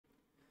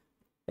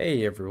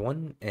Hey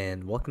everyone,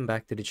 and welcome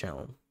back to the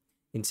channel.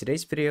 In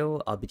today's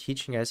video, I'll be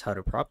teaching you guys how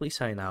to properly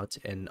sign out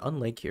and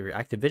unlink your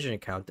Activision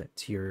account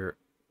to your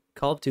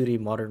Call of Duty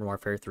Modern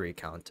Warfare 3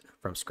 account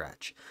from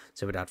scratch.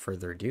 So without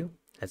further ado,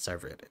 let's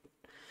dive right in.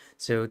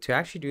 So to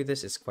actually do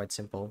this is quite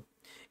simple,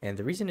 and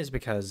the reason is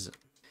because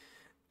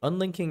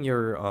unlinking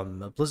your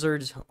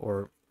Blizzard,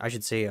 or I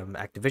should say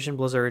Activision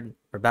Blizzard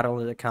or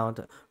Battle.net account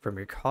from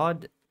your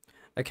COD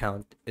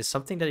account is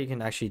something that you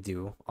can actually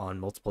do on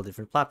multiple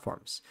different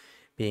platforms,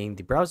 being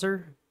the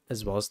browser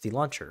as well as the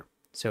launcher.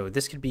 So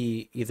this could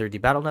be either the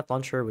Battle.net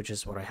launcher, which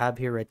is what I have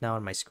here right now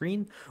on my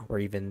screen, or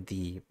even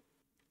the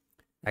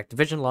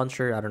Activision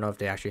launcher. I don't know if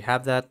they actually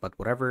have that, but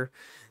whatever.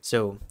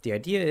 So the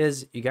idea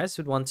is you guys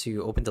would want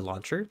to open the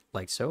launcher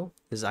like so.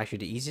 This is actually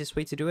the easiest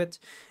way to do it.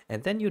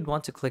 And then you'd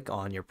want to click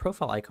on your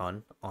profile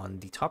icon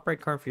on the top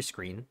right corner of your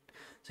screen.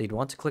 So you'd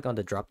want to click on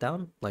the drop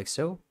down like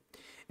so.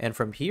 And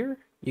from here,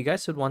 you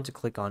guys would want to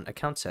click on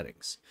account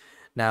settings.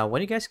 Now,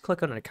 when you guys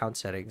click on account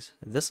settings,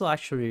 this will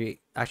actually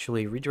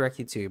redirect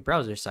you to a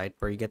browser site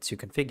where you get to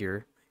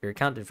configure your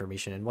account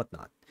information and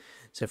whatnot.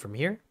 So from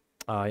here,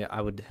 I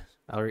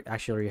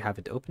actually have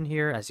it open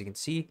here, as you can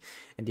see.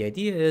 And the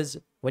idea is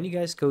when you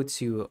guys go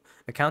to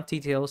account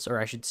details,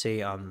 or I should say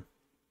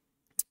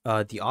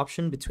the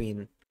option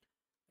between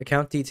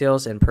account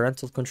details and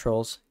parental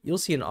controls, you'll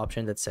see an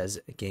option that says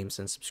games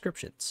and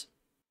subscriptions.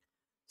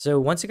 So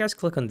once you guys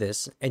click on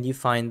this and you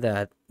find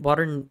that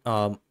Modern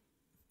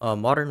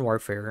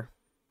Warfare